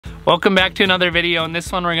Welcome back to another video. In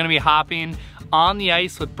this one we're going to be hopping on the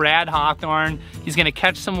ice with Brad Hawthorne. He's going to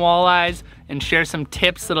catch some walleyes and share some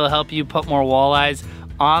tips that'll help you put more walleyes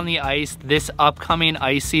on the ice this upcoming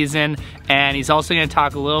ice season. And he's also going to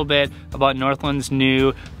talk a little bit about Northland's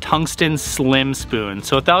new Tungsten Slim Spoon.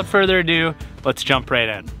 So without further ado, let's jump right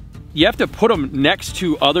in. You have to put them next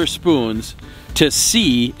to other spoons to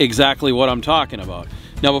see exactly what I'm talking about.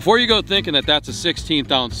 Now before you go thinking that that's a 16th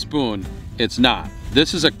ounce spoon, it's not.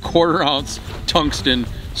 This is a 1/4 ounce tungsten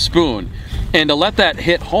spoon. And to let that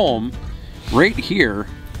hit home, right here,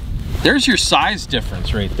 there's your size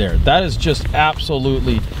difference right there. That is just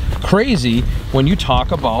absolutely crazy when you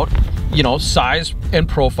talk about, you know, size and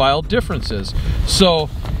profile differences. So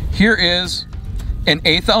here is an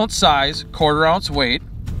 1/8 ounce size, 1/4 ounce weight.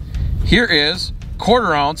 Here is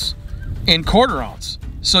 1/4 ounce in 1/4 ounce.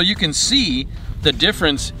 So you can see the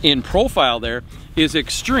difference in profile there is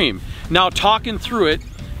extreme. Now talking through it,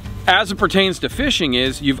 as it pertains to fishing,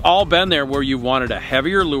 is you've all been there where you wanted a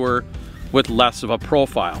heavier lure with less of a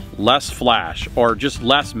profile, less flash, or just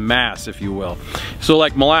less mass, if you will. So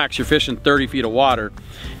like Mille Lacs, you're fishing 30 feet of water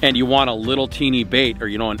and you want a little teeny bait, or,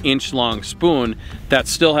 you know, an inch long spoon that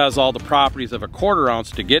still has all the properties of a 1/4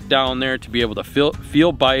 ounce to get down there, to be able to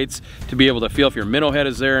feel bites, to be able to feel if your minnow head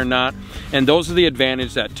is there or not. And those are the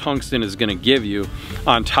advantage that tungsten is gonna give you.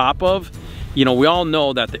 On top of, you know, we all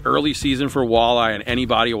know that the early season for walleye in any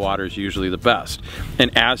body of water is usually the best.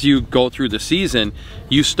 And as you go through the season,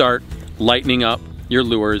 you start lightening up your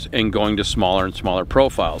lures and going to smaller and smaller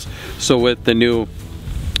profiles. So with the new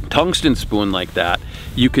tungsten spoon like that,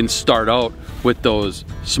 you can start out with those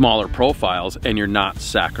smaller profiles and you're not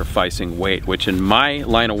sacrificing weight, which in my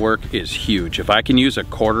line of work is huge. If I can use a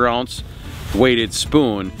 1/4 ounce weighted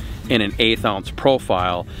spoon in an 1/8 ounce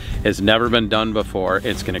profile, has never been done before.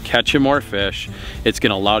 It's gonna catch you more fish. It's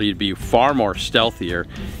gonna allow you to be far more stealthier.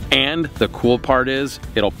 And the cool part is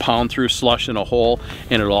it'll pound through slush in a hole,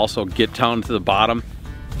 and it'll also get down to the bottom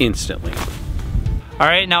instantly. All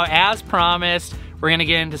right, now as promised, we're gonna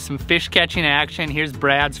get into some fish catching action. Here's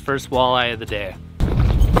Brad's first walleye of the day.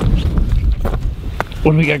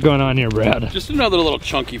 What do we got going on here, Brad? Just another little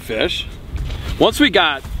chunky fish. Once we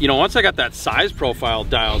got, you know, once I got that size profile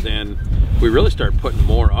dialed in, we really started putting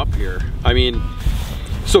more up here. I mean,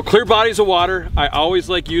 so clear bodies of water, I always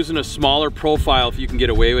like using a smaller profile if you can get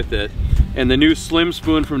away with it. And the new Slim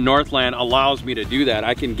Spoon from Northland allows me to do that.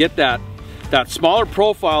 I can get that smaller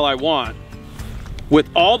profile I want with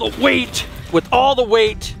all the weight,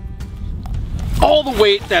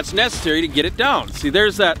 that's necessary to get it down. See,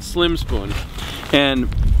 there's that Slim Spoon. And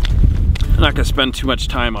I'm not gonna spend too much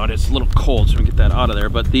time on it. It's a little cold, so we can get that out of there.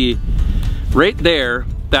 But right there,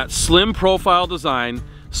 that slim profile design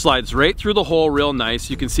slides right through the hole real nice.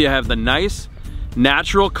 You can see I have the nice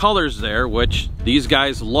natural colors there, which these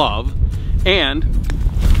guys love. And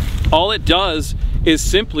all it does is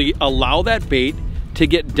simply allow that bait to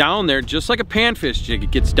get down there just like a panfish jig. It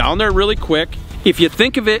gets down there really quick. If you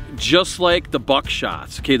think of it just like the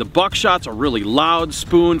buckshots, okay, the buckshot's a really loud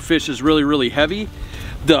spoon, fish is really, really heavy.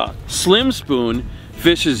 The Slim Spoon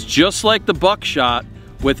fishes just like the buckshot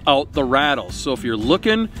without the rattles. So if you're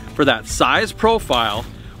looking for that size profile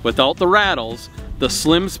without the rattles, the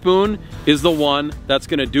Slim Spoon is the one that's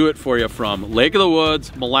gonna do it for you. From Lake of the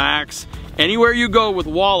Woods, Mille Lacs, anywhere you go with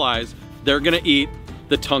walleyes, they're gonna eat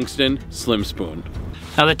the Tungsten Slim Spoon.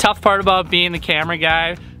 Now the tough part about being the camera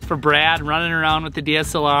guy for Brad running around with the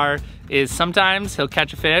DSLR is sometimes he'll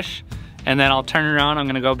catch a fish and then I'll turn around, I'm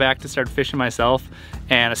gonna go back to start fishing myself,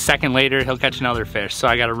 and a second later he'll catch another fish. So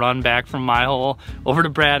I gotta run back from my hole over to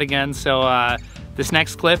Brad again. So this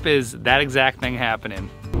next clip is that exact thing happening.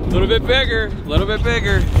 A little bit bigger, a little bit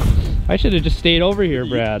bigger. I should have just stayed over here,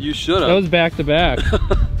 Brad. You should have. That was back to back.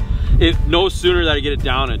 No sooner that I get it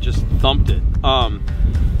down, it just thumped it.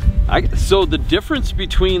 So the difference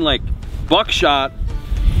between like buckshot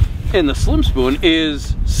and the Slim Spoon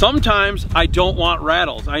is sometimes I don't want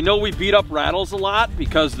rattles. I know we beat up rattles a lot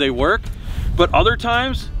because they work, but other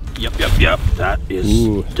times, yep, that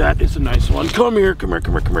is a nice one. Come here.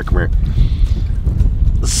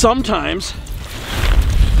 Sometimes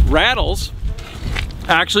rattles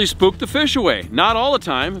actually spook the fish away. Not all the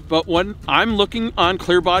time, but when I'm looking on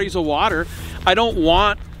clear bodies of water, I don't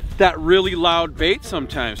want that really loud bait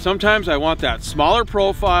sometimes. Sometimes I want that smaller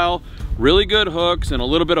profile, really good hooks, and a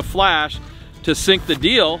little bit of flash to sink the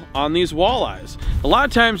deal on these walleyes. A lot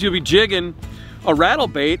of times you'll be jigging a rattle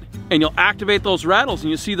bait and you'll activate those rattles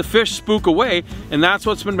and you see the fish spook away, and that's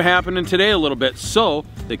what's been happening today a little bit. So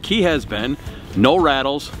the key has been no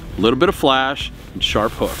rattles, a little bit of flash, and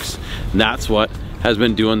sharp hooks. And that's what has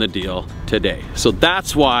been doing the deal today. So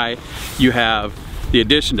that's why you have the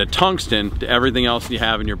addition to tungsten to everything else you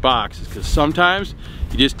have in your box is because sometimes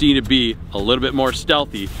you just need to be a little bit more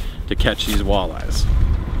stealthy to catch these walleyes.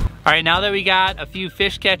 All right, now that we got a few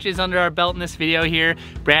fish catches under our belt in this video here,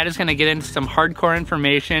 Brad is gonna get into some hardcore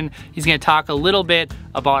information. He's gonna talk a little bit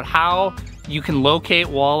about how you can locate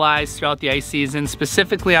walleyes throughout the ice season,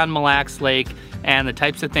 specifically on Mille Lacs Lake, and the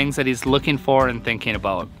types of things that he's looking for and thinking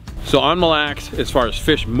about. So on Mille Lacs, as far as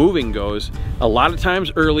fish moving goes, a lot of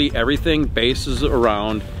times early, everything bases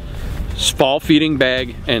around fall feeding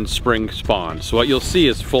bag and spring spawn. So what you'll see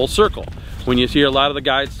is full circle. When you hear a lot of the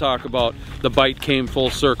guides talk about the bite came full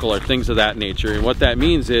circle or things of that nature, and what that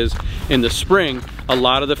means is in the spring, a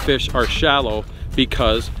lot of the fish are shallow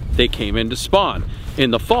because they came in to spawn. In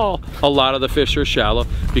the fall, a lot of the fish are shallow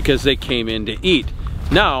because they came in to eat.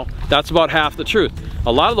 Now, that's about half the truth.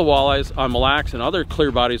 A lot of the walleyes on Mille Lacs and other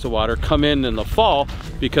clear bodies of water come in the fall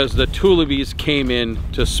because the tullibees came in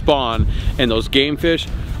to spawn and those game fish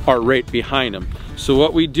are right behind them. So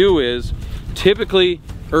what we do is, typically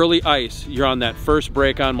early ice, you're on that first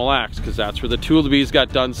break on Mille Lacs because that's where the tullibees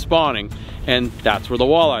got done spawning, and that's where the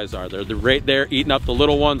walleyes are. They're right there eating up the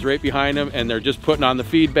little ones right behind them, and they're just putting on the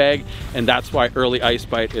feed bag, and that's why early ice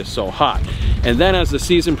bite is so hot. And then as the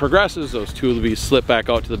season progresses, those tullibees slip back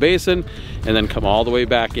out to the basin and then come all the way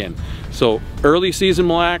back in. So early season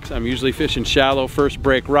Mille Lacs, I'm usually fishing shallow, first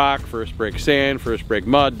break rock, first break sand, first break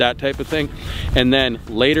mud, that type of thing. And then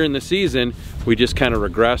later in the season, we just kind of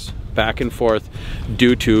regress back and forth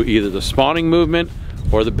due to either the spawning movement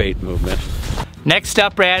or the bait movement. Next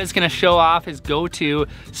up, Brad is gonna show off his go-to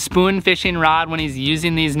spoon fishing rod when he's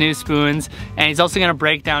using these new spoons, and he's also gonna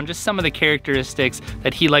break down just some of the characteristics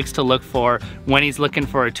that he likes to look for when he's looking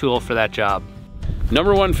for a tool for that job.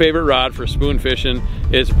 Number one favorite rod for spoon fishing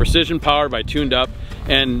is Precision Powered by Tuned Up,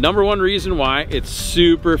 and number one reason why, it's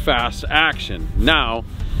super fast action. Now,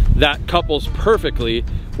 that couples perfectly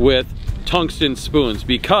with tungsten spoons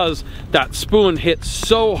because that spoon hits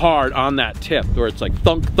so hard on that tip where it's like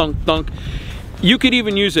thunk, thunk, thunk. You could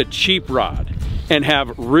even use a cheap rod and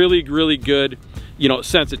have really, really good,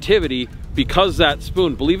 sensitivity because that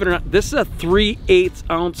spoon, believe it or not, this is a 3/8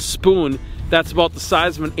 ounce spoon. That's about the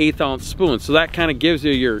size of an 1/8 ounce spoon. So that kind of gives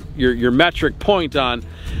you your metric point on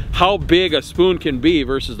how big a spoon can be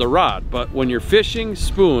versus the rod. But when you're fishing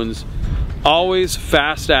spoons, always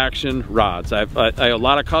fast action rods. A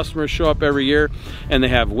lot of customers show up every year and they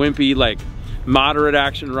have wimpy, like moderate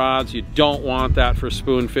action rods. You don't want that for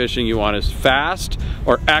spoon fishing. You want as fast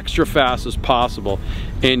or extra fast as possible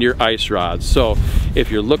in your ice rods. So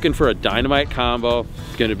if you're looking for a dynamite combo,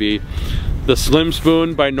 it's gonna be the Slim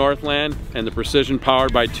Spoon by Northland and the Precision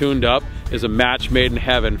Powered by Tuned Up is a match made in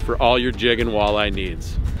heaven for all your jig and walleye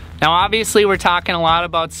needs. Now obviously we're talking a lot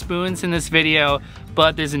about spoons in this video,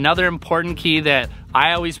 but there's another important key that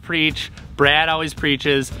I always preach, Brad always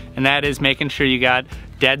preaches, and that is making sure you got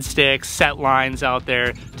dead sticks, set lines out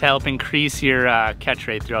there to help increase your catch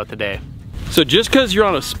rate throughout the day. So just because you're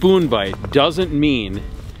on a spoon bite doesn't mean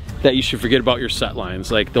that you should forget about your set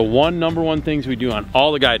lines. Like the number one things we do on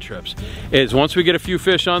all the guide trips is once we get a few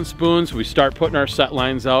fish on spoons, we start putting our set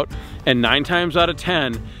lines out, and 9 times out of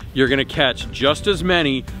 10, you're gonna catch just as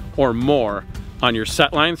many or more on your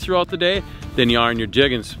set lines throughout the day than you are on your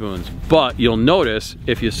jigging spoons. But you'll notice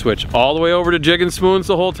if you switch all the way over to jigging spoons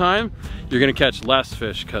the whole time, you're gonna catch less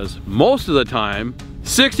fish because most of the time,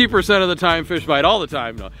 60% of the time, fish bite all the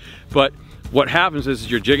time. No. But what happens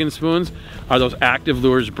is your jigging spoons are those active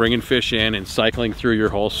lures bringing fish in and cycling through your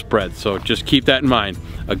whole spread. So just keep that in mind.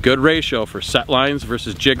 A good ratio for set lines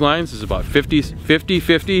versus jig lines is about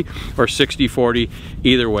 50-50 or 60-40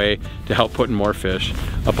 either way to help putting more fish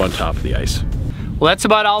up on top of the ice. Well, that's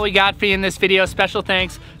about all we got for you in this video. Special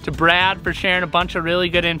thanks to Brad for sharing a bunch of really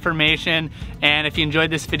good information. And if you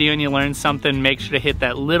enjoyed this video and you learned something, make sure to hit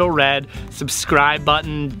that little red subscribe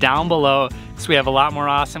button down below, because we have a lot more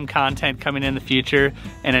awesome content coming in the future.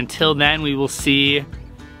 And until then, we will see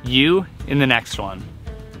you in the next one.